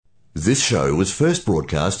This show was first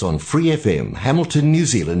broadcast on Free FM, Hamilton, New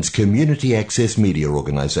Zealand's community access media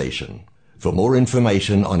organisation. For more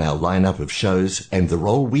information on our lineup of shows and the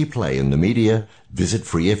role we play in the media, visit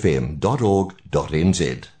freefm.org.nz.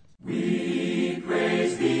 We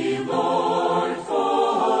praise thee, Lord,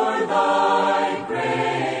 for thy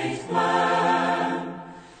great plan,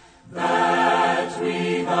 that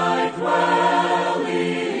we thy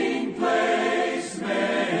dwelling place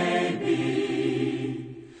may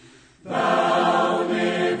be. Thou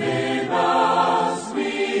live in us,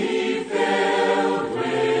 we filled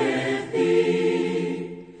with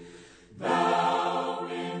thee.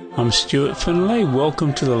 I'm Stuart Finlay.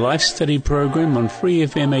 Welcome to the Life Study program on Free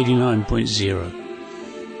FM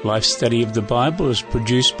 89.0. Life Study of the Bible is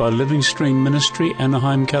produced by Living Stream Ministry,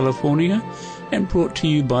 Anaheim, California, and brought to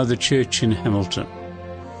you by the Church in Hamilton.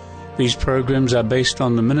 These programs are based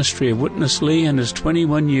on the ministry of Witness Lee and his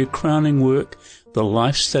 21-year crowning work, The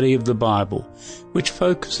Life Study of the Bible, which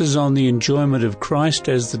focuses on the enjoyment of Christ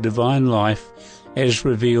as the divine life as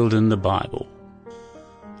revealed in the Bible.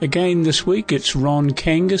 Again this week it's Ron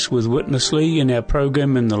Kangas with Witness Lee in our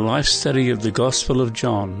program in the Life Study of the Gospel of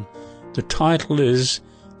John. The title is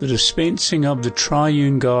The Dispensing of the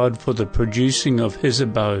Triune God for the Producing of His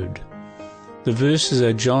Abode. The verses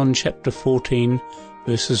are John chapter 14,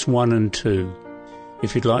 verses 1 and 2.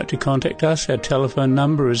 If you'd like to contact us, our telephone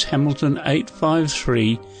number is Hamilton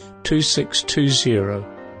 853-2620,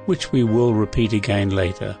 which we will repeat again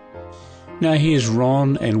later. Now here's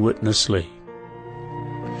Ron and Witness Lee.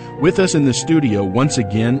 With us in the studio once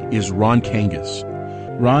again is Ron Kangas.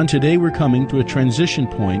 Ron, today we're coming to a transition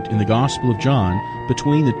point in the Gospel of John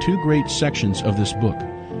between the two great sections of this book.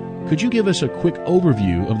 Could you give us a quick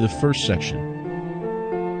overview of the first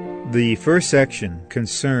section? The first section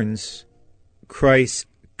concerns Christ's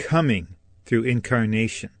coming through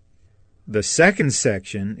incarnation. The second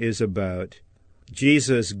section is about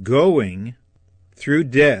Jesus going through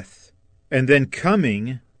death and then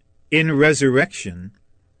coming in resurrection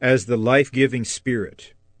as the life-giving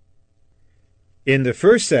Spirit. In the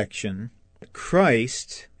first section,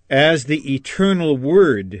 Christ, as the eternal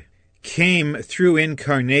Word, came through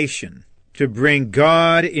incarnation to bring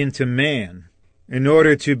God into man in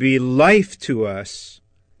order to be life to us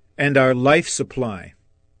and our life supply.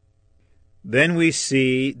 Then we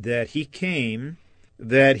see that he came,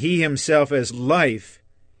 that he himself as life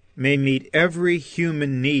may meet every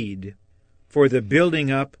human need for the building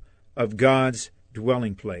up of God's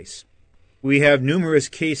dwelling place. We have numerous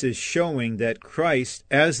cases showing that Christ,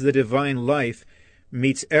 as the divine life,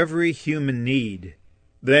 meets every human need.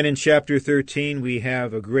 Then in chapter 13 we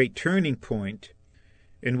have a great turning point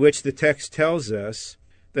in which the text tells us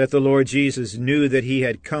that the Lord Jesus knew that he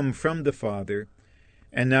had come from the Father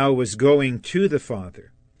and now was going to the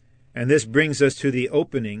Father. And this brings us to the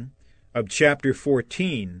opening of chapter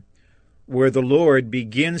 14, where the Lord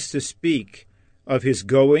begins to speak of his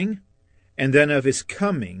going and then of his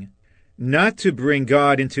coming, not to bring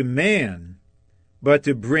God into man, but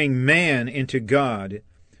to bring man into God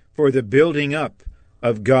for the building up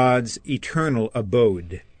of God's eternal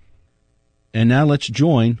abode. And now let's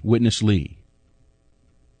join Witness Lee.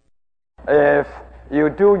 If you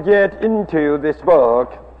do get into this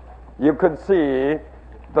book, you could see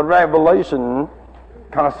the revelation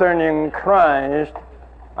concerning Christ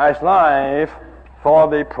as life for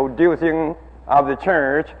the producing of the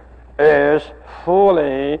church is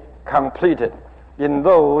fully completed in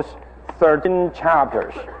those 13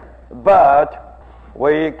 chapters. But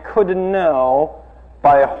we couldn't know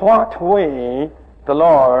by what way the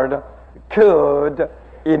Lord could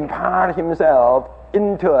impart himself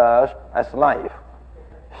into us as life.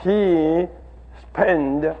 He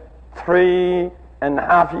spent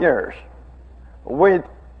 3.5 years with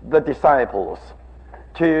the disciples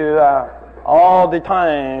to all the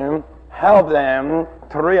time help them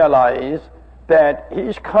to realize that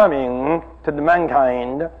his coming to the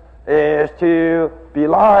mankind is to be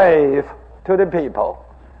life to the people,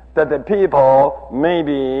 that the people may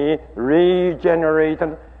be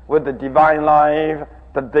regenerated with the divine life,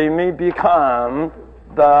 that they may become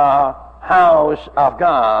the house of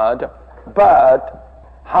God.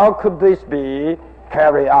 But how could this be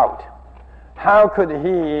carried out? How could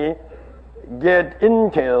he get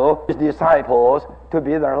into his disciples to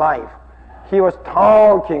be their life? He was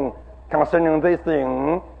talking concerning this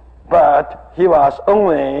thing, but he was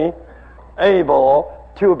only able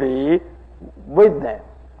to be with them,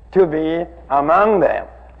 to be among them.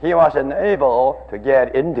 He wasn't able to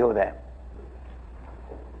get into them.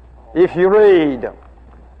 If you read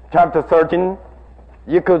chapter 13,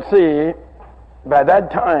 you could see by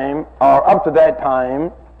that time, or up to that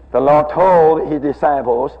time, the Lord told his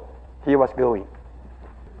disciples he was going.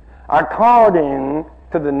 According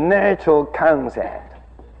to the natural concept,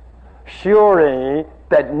 surely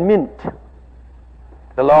that meant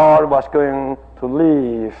the Lord was going to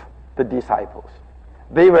leave the disciples.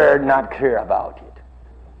 They were not clear about it.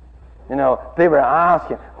 They were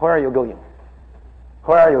asking, where are you going?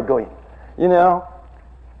 Where are you going?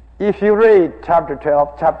 If you read chapter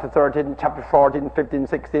 12, chapter 13, chapter 14, 15,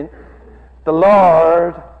 16, the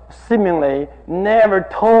Lord seemingly never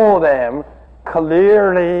told them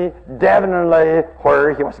clearly, definitely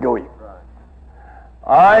where he was going.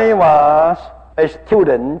 I was a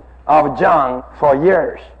student of John for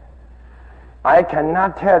years. I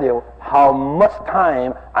cannot tell you how much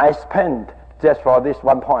time I spent just for this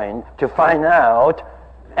one point to find out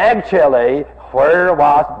actually where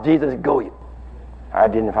was Jesus going. I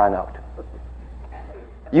didn't find out.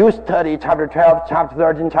 You study chapter 12, chapter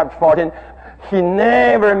 13, chapter 14, he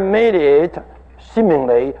never made it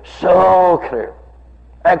seemingly so clear.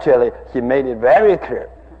 Actually, he made it very clear.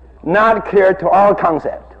 Not clear to our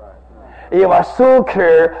concept. It was so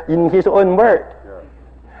clear in his own word.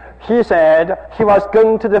 He said he was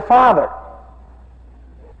going to the Father.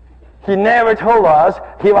 He never told us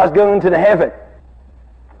he was going to the heaven.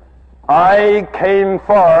 I came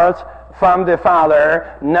forth from the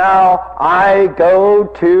Father, now I go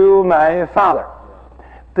to my Father.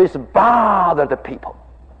 This bothered the people.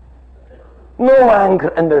 No one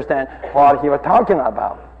could understand what he was talking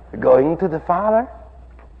about. Going to the Father?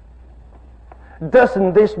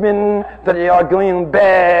 Doesn't this mean that you are going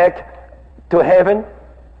back to heaven?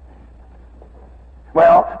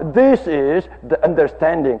 Well, this is the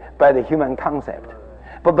understanding by the human concept.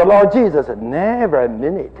 But the Lord Jesus never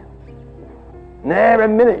meant it. Never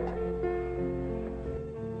meant it.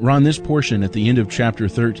 Ron, this portion at the end of chapter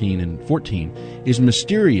 13 and 14 is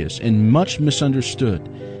mysterious and much misunderstood.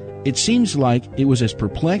 It seems like it was as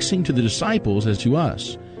perplexing to the disciples as to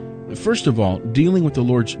us. First of all, dealing with the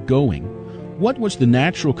Lord's going, what was the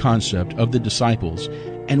natural concept of the disciples,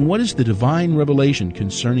 and what is the divine revelation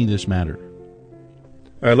concerning this matter?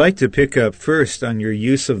 I'd like to pick up first on your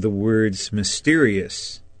use of the words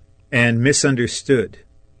mysterious and misunderstood.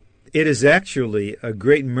 It is actually a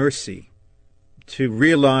great mercy to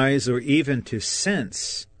realize or even to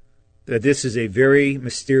sense that this is a very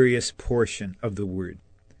mysterious portion of the Word.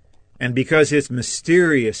 And because it's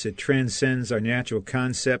mysterious, it transcends our natural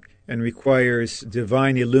concept and requires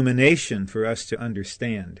divine illumination for us to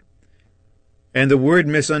understand. And the word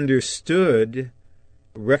misunderstood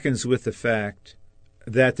reckons with the fact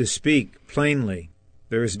that, to speak plainly,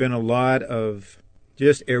 there has been a lot of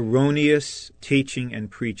just erroneous teaching and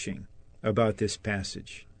preaching about this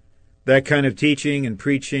passage. That kind of teaching and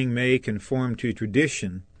preaching may conform to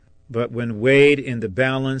tradition, but when weighed in the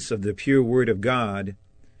balance of the pure Word of God,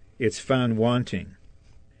 it's found wanting.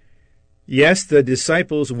 Yes, the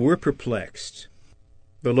disciples were perplexed.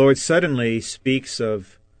 The Lord suddenly speaks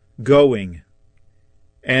of going,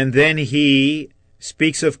 and then he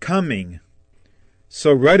speaks of coming.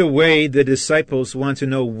 So right away the disciples want to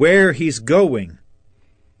know where he's going.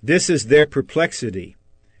 This is their perplexity.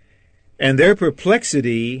 And their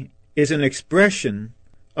perplexity is an expression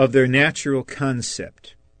of their natural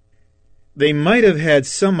concept. They might have had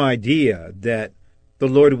some idea that the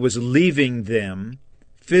Lord was leaving them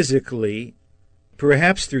physically,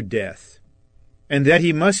 perhaps through death, and that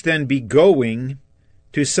he must then be going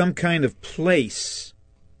to some kind of place.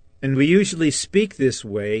 And we usually speak this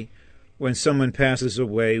way when someone passes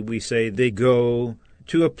away. We say they go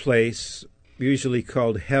to a place usually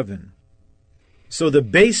called heaven. So the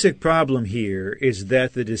basic problem here is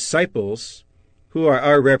that the disciples, who are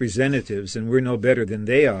our representatives, and we're no better than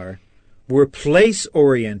they are, were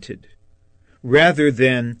place-oriented rather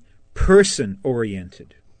than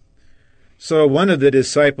person-oriented. So one of the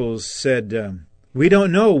disciples said, we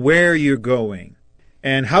don't know where you're going,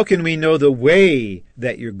 and how can we know the way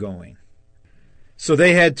that you're going? So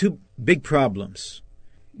they had two big problems.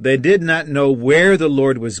 They did not know where the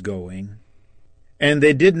Lord was going, and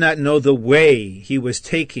they did not know the way he was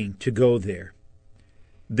taking to go there.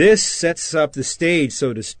 This sets up the stage,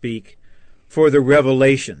 so to speak, for the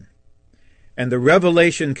revelation. And the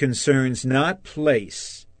revelation concerns not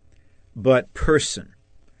place, but person.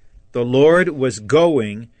 The Lord was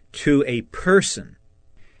going to a person.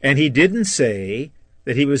 And he didn't say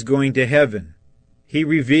that he was going to heaven. He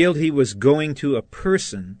revealed he was going to a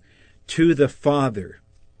person, to the Father.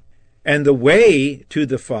 And the way to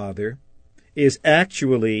the Father is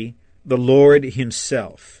actually the Lord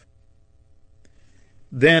himself.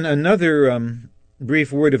 Then another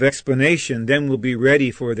brief word of explanation, then we'll be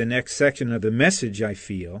ready for the next section of the message, I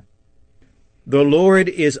feel. The Lord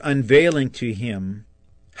is unveiling to him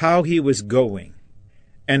how he was going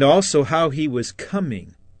and also how he was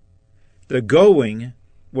coming. The going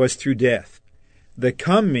was through death. The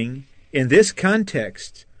coming, in this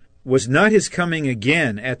context, was not his coming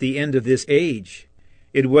again at the end of this age.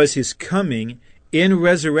 It was his coming in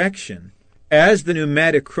resurrection as the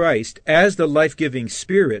pneumatic Christ, as the life-giving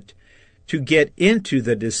Spirit, to get into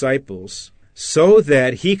the disciples so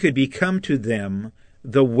that he could become to them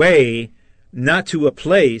the way, not to a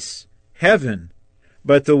place, heaven,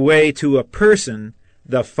 but the way to a person,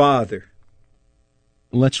 the Father.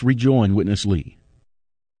 Let's rejoin Witness Lee.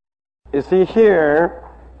 You see here,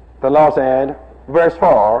 the Lord said, verse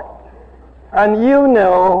 4, and you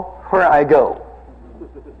know where I go,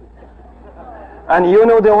 and you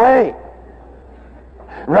know the way.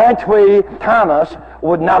 Right away, Thomas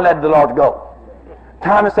would not let the Lord go.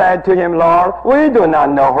 Thomas said to him, Lord, we do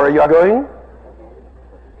not know where you are going,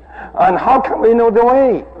 and how can we know the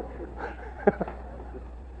way?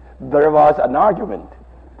 There was an argument.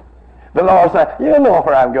 The Lord said, you know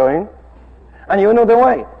where I'm going, and you know the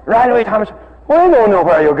way. Right away, Thomas, we don't know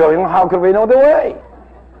where you're going. How could we know the way?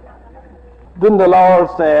 Then the Lord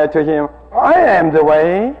said to him, I am the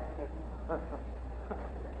way.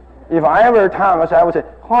 If I were Thomas, I would say,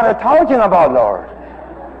 what are you talking about, Lord?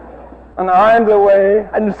 And I am the way,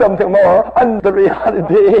 and something more, and the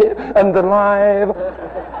reality, and the life.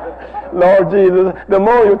 Lord Jesus, the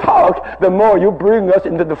more you talk, the more you bring us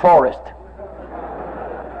into the forest.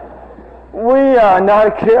 We are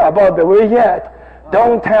not clear about the way yet.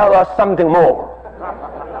 Don't tell us something more.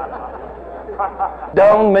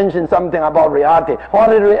 Don't mention something about reality.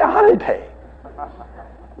 What is reality?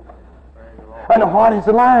 And what is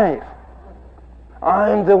life?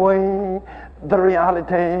 I'm the way, the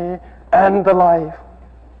reality, and the life.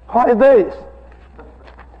 What is this?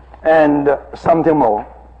 And something more.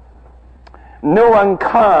 No one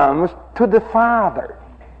comes to the Father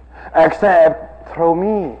except through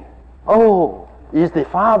me. Oh, is the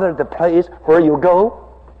Father the place where you go?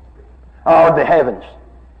 Or the heavens?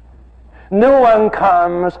 No one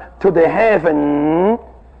comes to the heaven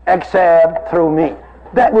except through me.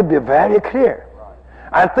 That would be very clear.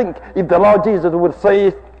 I think if the Lord Jesus would say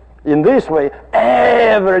it in this way,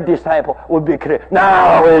 every disciple would be clear.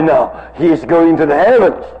 Now we know he's going to the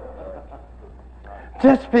heavens.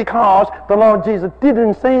 Just because the Lord Jesus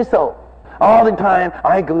didn't say so. All the time,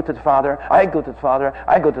 I go to the Father, I go to the Father,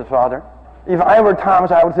 I go to the Father. If I were Thomas,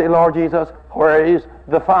 I would say, Lord Jesus, where is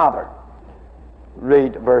the Father?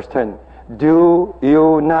 Read verse 10. Do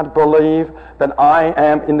you not believe that I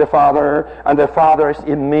am in the Father and the Father is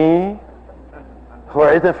in me?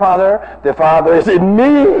 Where is the Father? The Father is in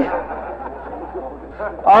me.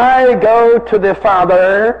 I go to the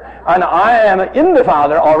Father and I am in the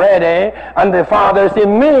Father already and the Father is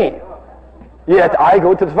in me. Yet I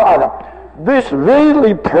go to the Father. This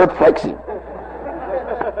really perplexing.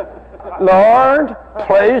 Lord,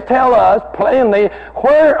 please tell us plainly,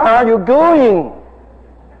 where are you going?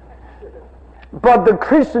 But the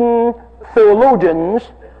Christian theologians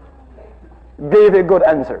gave a good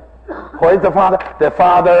answer. Where is the Father? The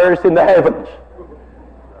Father is in the heavens.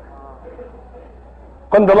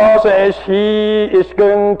 When the Lord says he is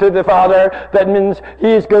going to the Father, that means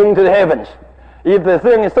he is going to the heavens. If the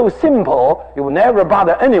thing is so simple, it will never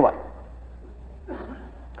bother anyone.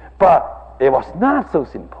 But it was not so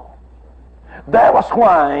simple. That was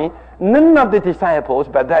why none of the disciples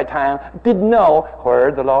by that time did know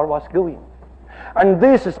where the Lord was going. And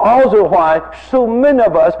this is also why so many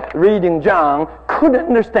of us reading John couldn't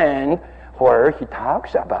understand where he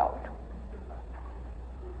talks about.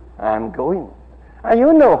 I'm going. And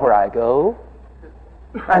you know where I go.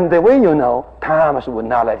 And the way you know, Thomas would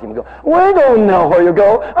not let him go. We don't know where you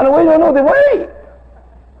go, and we don't know the way.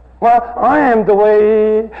 Well, I am the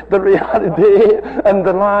way, the reality, and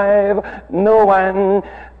the life. No one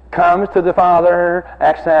comes to the Father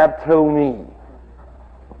except through me.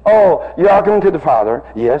 Oh, you are going to the Father?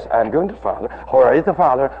 Yes, I'm going to the Father. Where is the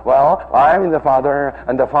Father? Well, I'm in the Father,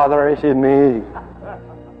 and the Father is in me.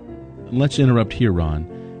 Let's interrupt here,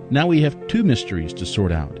 Ron. Now we have two mysteries to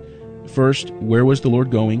sort out. First, where was the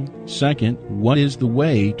Lord going? Second, what is the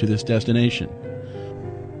way to this destination?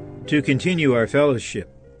 To continue our fellowship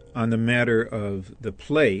on the matter of the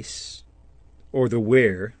place, or the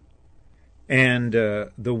where, and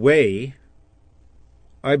the way,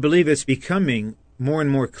 I believe it's becoming more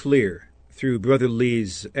and more clear through Brother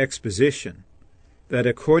Lee's exposition that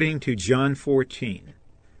according to John 14,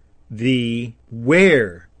 the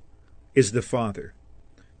where is the Father.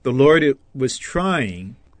 The Lord was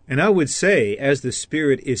trying, and I would say, as the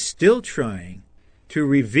Spirit is still trying, to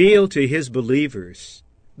reveal to his believers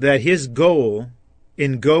that his goal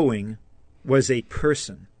in going was a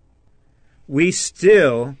person. We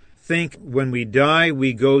still think when we die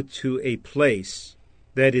we go to a place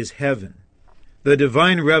that is heaven. The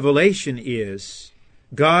divine revelation is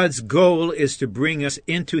God's goal is to bring us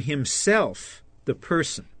into himself, the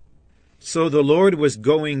person. So the Lord was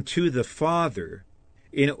going to the Father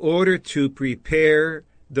in order to prepare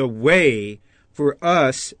the way for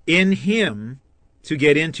us in him to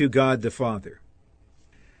get into God the Father.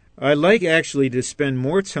 I like actually to spend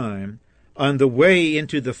more time on the way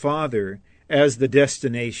into the Father as the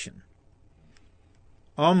destination.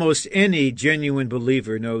 Almost any genuine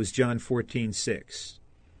believer knows John 14:6.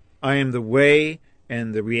 I am the way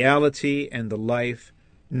and the reality and the life.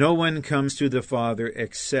 No one comes to the Father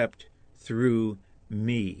except through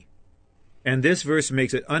me. And this verse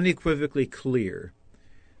makes it unequivocally clear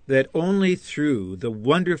that only through the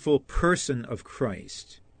wonderful person of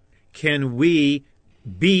Christ can we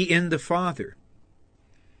be in the Father.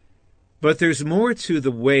 But there's more to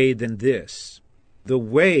the way than this. The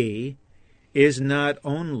way is not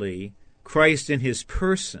only Christ in his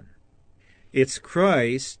person. It's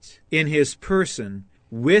Christ in his person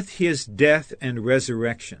with his death and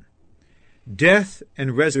resurrection. Death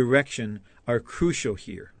and resurrection are crucial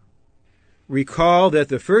here. Recall that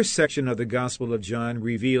the first section of the Gospel of John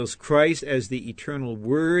reveals Christ as the eternal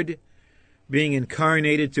Word being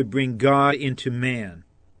incarnated to bring God into man.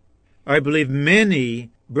 I believe many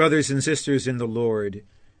brothers and sisters in the Lord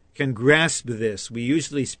can grasp this. We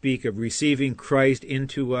usually speak of receiving Christ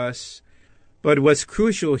into us, but what's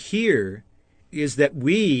crucial here is that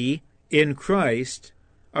we, in Christ,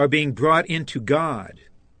 are being brought into God.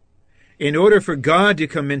 In order for God to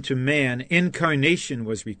come into man, incarnation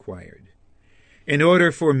was required. In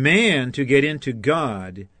order for man to get into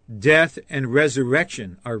God, death and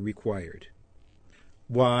resurrection are required.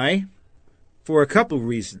 Why? For a couple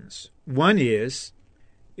reasons. One is,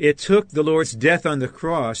 it took the Lord's death on the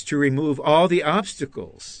cross to remove all the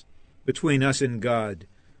obstacles between us and God.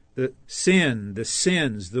 The sin, the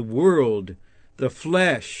sins, the world, the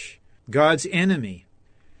flesh, God's enemy.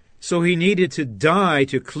 So he needed to die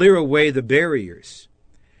to clear away the barriers.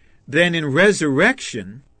 Then in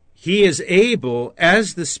resurrection, he is able,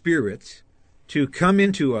 as the Spirit, to come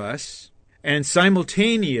into us and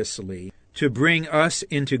simultaneously to bring us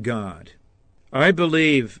into God. I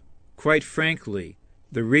believe, quite frankly,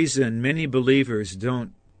 the reason many believers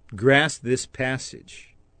don't grasp this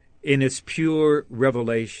passage in its pure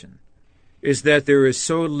revelation is that there is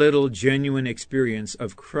so little genuine experience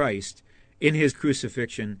of Christ in his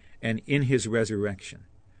crucifixion and in his resurrection.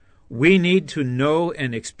 We need to know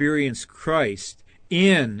and experience Christ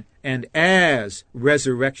in and as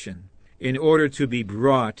resurrection in order to be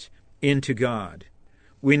brought into God.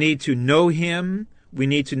 We need to know him. We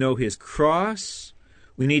need to know his cross.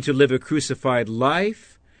 We need to live a crucified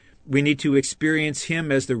life. We need to experience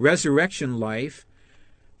him as the resurrection life.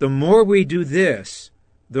 The more we do this,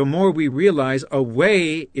 the more we realize a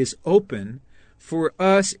way is open for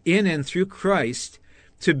us in and through Christ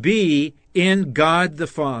to be in God the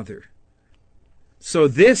Father. So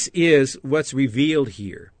this is what's revealed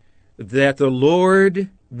here, that the Lord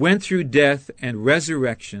went through death and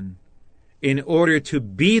resurrection in order to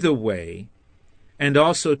be the way and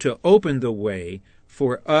also to open the way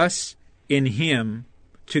for us in him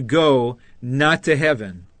to go not to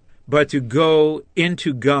heaven, but to go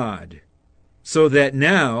into God, so that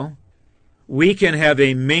now we can have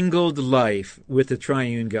a mingled life with the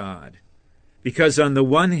triune God. Because on the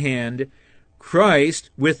one hand,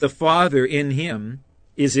 Christ, with the Father in him,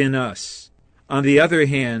 is in us. On the other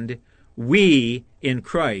hand, we in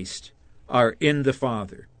Christ are in the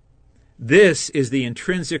Father. This is the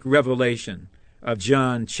intrinsic revelation of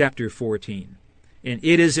John chapter 14, and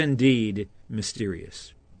it is indeed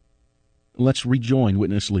mysterious. Let's rejoin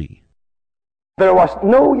Witness Lee. There was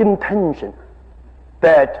no intention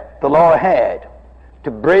that the Lord had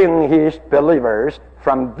to bring his believers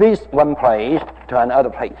from this one place to another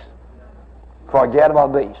place. Forget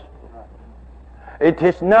about this. It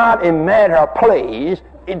is not a matter of place,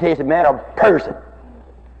 it is a matter of person.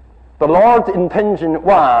 The Lord's intention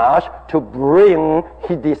was to bring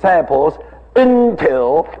his disciples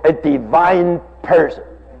into a divine person.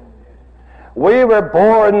 We were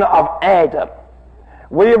born of Adam.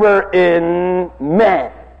 We were in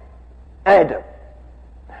man, Adam,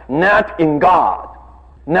 not in God,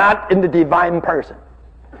 not in the divine person.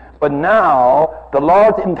 But now the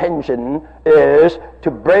Lord's intention is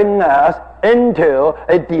to bring us into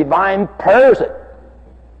a divine person,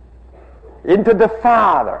 into the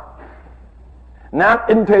Father, not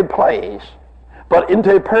into a place, but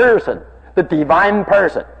into a person, the divine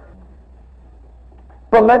person.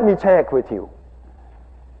 But let me check with you.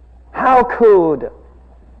 How could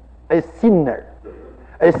a sinner,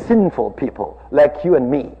 a sinful people like you and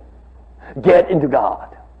me, get into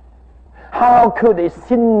God? How could a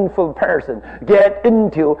sinful person get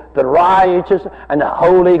into the righteous and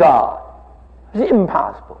holy God? It's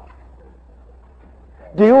impossible.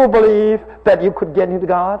 Do you believe that you could get into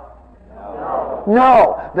God?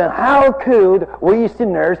 No. Then how could we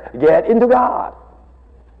sinners get into God?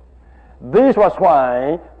 This was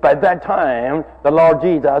why, by that time, the Lord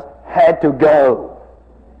Jesus had to go.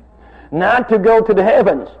 Not to go to the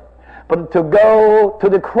heavens, but to go to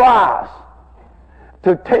the cross,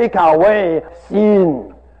 to take away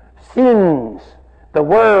sins, the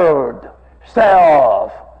world,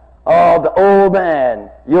 self, all the old man,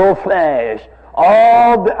 your flesh,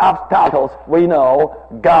 all the obstacles we know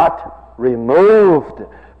got removed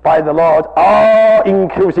by the Lord's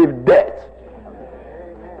all-inclusive death.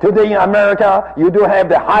 Today in America, you do have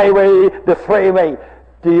the highway, the freeway.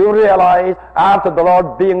 Do you realize after the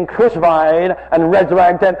Lord being crucified and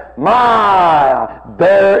resurrected,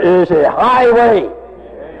 there is a highway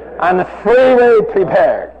and a freeway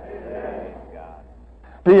prepared.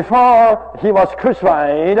 Before he was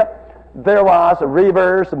crucified, there was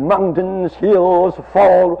rivers, mountains, hills,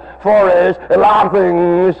 forests, a lot of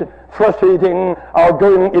things frustrating our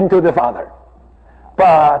going into the Father.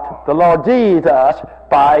 But the Lord Jesus,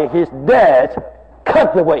 by his death,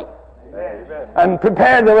 cut the way and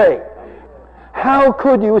prepared the way. How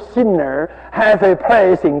could you, sinner, have a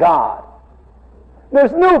place in God?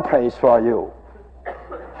 There's no place for you.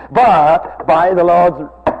 But by the Lord's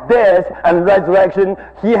death and resurrection,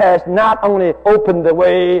 he has not only opened the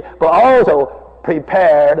way, but also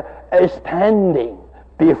prepared a standing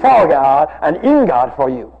before God and in God for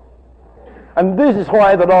you. And this is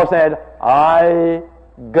why the Lord said, I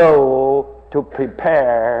go to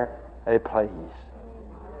prepare a place.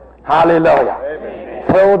 Hallelujah. Amen.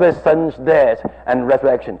 Through the Son's death and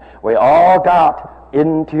resurrection, we all got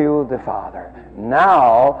into the Father.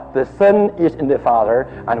 Now the Son is in the Father,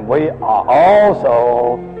 and we are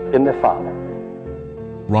also in the Father.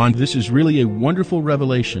 Ron, this is really a wonderful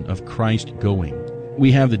revelation of Christ going.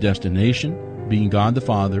 We have the destination, being God the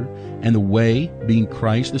Father, and the way, being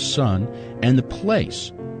Christ the Son, and the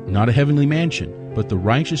place, not a heavenly mansion, but the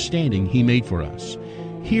righteous standing he made for us.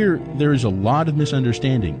 Here, there is a lot of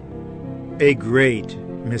misunderstanding. A great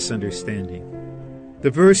misunderstanding. The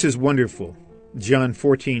verse is wonderful. John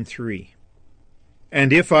 14:3.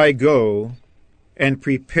 And if I go and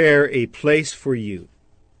prepare a place for you.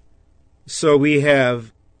 So we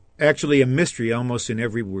have actually a mystery almost in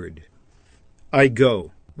every word. I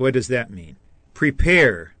go. What does that mean?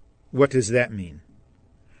 Prepare. What does that mean?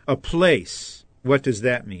 A place. What does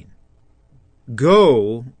that mean?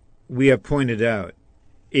 Go, we have pointed out,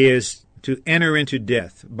 is to enter into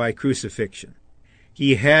death by crucifixion.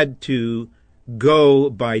 He had to go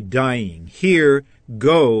by dying. Here,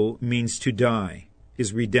 go means to die,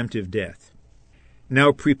 his redemptive death.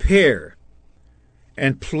 Now prepare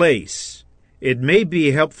and place. It may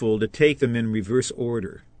be helpful to take them in reverse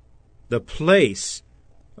order. The place,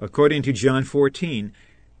 according to John 14,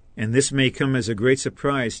 and this may come as a great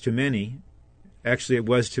surprise to many, actually it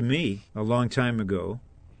was to me a long time ago,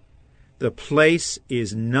 the place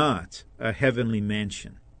is not a heavenly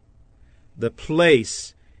mansion. The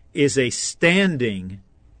place is a standing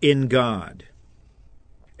in God.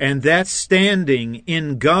 And that standing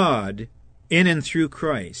in God, in and through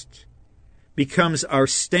Christ, becomes our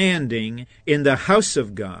standing in the house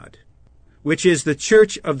of God, which is the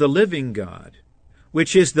church of the living God,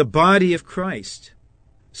 which is the body of Christ.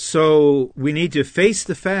 So we need to face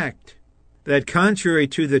the fact that contrary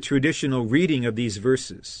to the traditional reading of these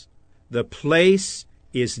verses, the place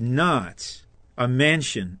is not a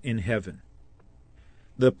mansion in heaven.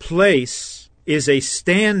 The place is a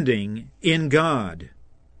standing in God,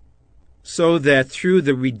 so that through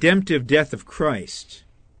the redemptive death of Christ,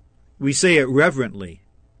 we say it reverently,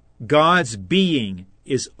 God's being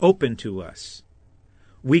is open to us.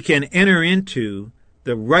 We can enter into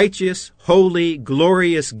the righteous, holy,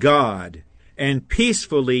 glorious God and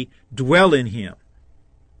peacefully dwell in him.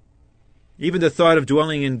 Even the thought of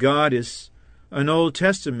dwelling in God is an Old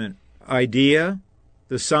Testament idea.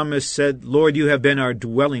 The psalmist said, Lord, you have been our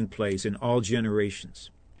dwelling place in all generations.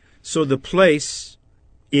 So the place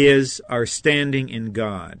is our standing in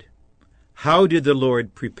God. How did the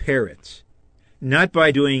Lord prepare it? Not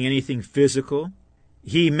by doing anything physical.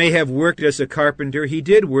 He may have worked as a carpenter. He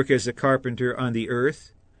did work as a carpenter on the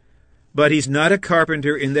earth. But he's not a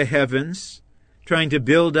carpenter in the heavens, trying to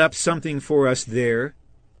build up something for us there.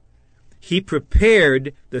 He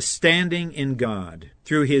prepared the standing in God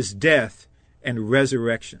through his death and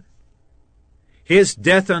resurrection. His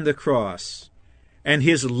death on the cross and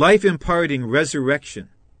his life-imparting resurrection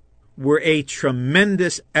were a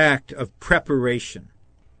tremendous act of preparation.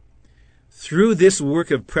 Through this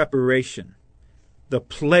work of preparation, the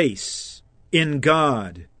place in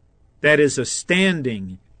God, that is a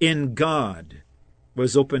standing in God,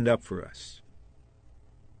 was opened up for us.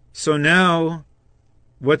 So now,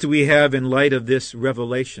 what do we have in light of this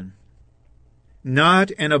revelation?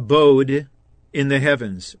 Not an abode in the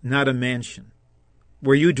heavens, not a mansion.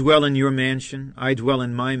 Where you dwell in your mansion, I dwell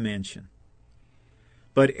in my mansion.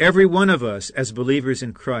 But every one of us, as believers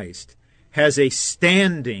in Christ, has a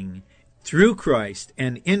standing through Christ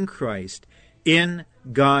and in Christ in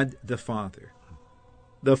God the Father.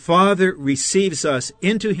 The Father receives us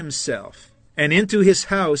into himself and into his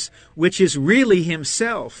house, which is really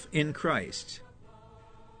himself in Christ.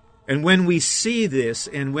 And when we see this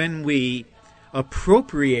and when we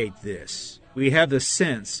appropriate this, we have the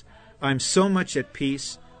sense, I'm so much at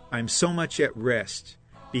peace, I'm so much at rest,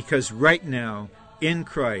 because right now, in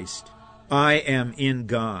Christ, I am in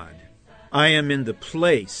God. I am in the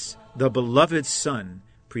place the beloved Son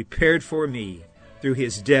prepared for me through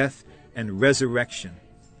his death and resurrection.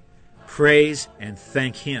 Praise and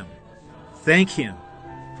thank him. Thank him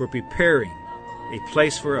for preparing a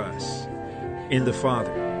place for us in the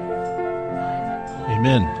Father.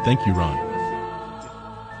 Amen. Thank you, Ron.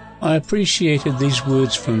 I appreciated these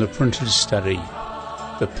words from the printed study.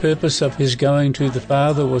 The purpose of his going to the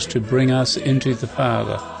Father was to bring us into the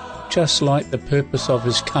Father, just like the purpose of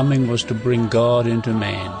his coming was to bring God into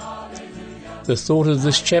man. The thought of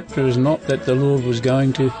this chapter is not that the Lord was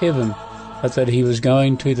going to heaven, but that he was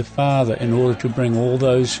going to the Father in order to bring all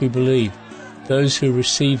those who believe, those who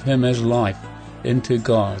receive him as life, into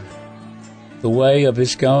God. The way of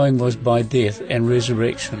his going was by death and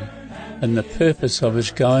resurrection, and the purpose of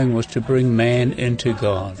his going was to bring man into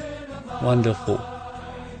God. Wonderful.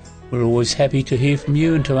 We're always happy to hear from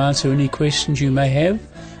you and to answer any questions you may have.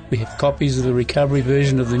 We have copies of the recovery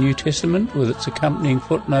version of the New Testament with its accompanying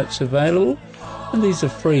footnotes available, and these are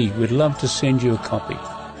free. We'd love to send you a copy.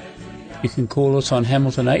 You can call us on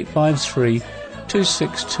Hamilton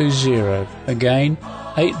 853-2620. Again,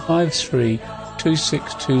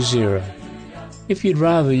 853-2620. If you'd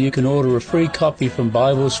rather, you can order a free copy from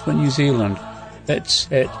Bibles for New Zealand. That's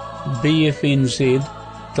at bfnz.org.nz.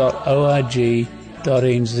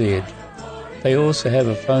 They also have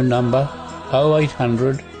a phone number,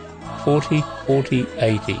 0800 40 40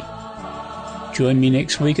 80. Join me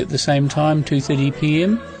next week at the same time, 2:30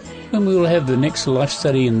 p.m, when we will have the next life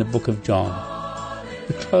study in the book of John.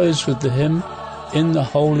 We close with the hymn, In the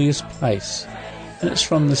Holiest Place, and it's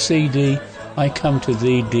from the CD, I Come to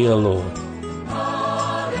Thee, Dear Lord.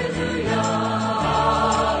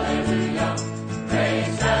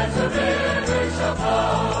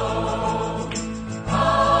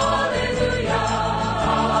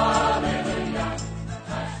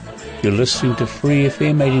 You're listening to Free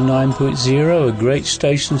FM 89.0, a great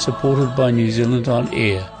station supported by New Zealand On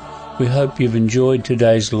Air. We hope you've enjoyed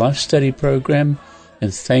today's life study program,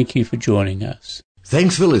 and thank you for joining us.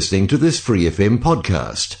 Thanks for listening to this Free FM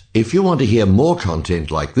podcast. If you want to hear more content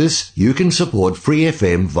like this, you can support Free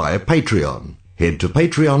FM via Patreon. Head to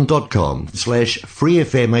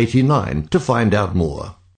patreon.com/freefm89 to find out more.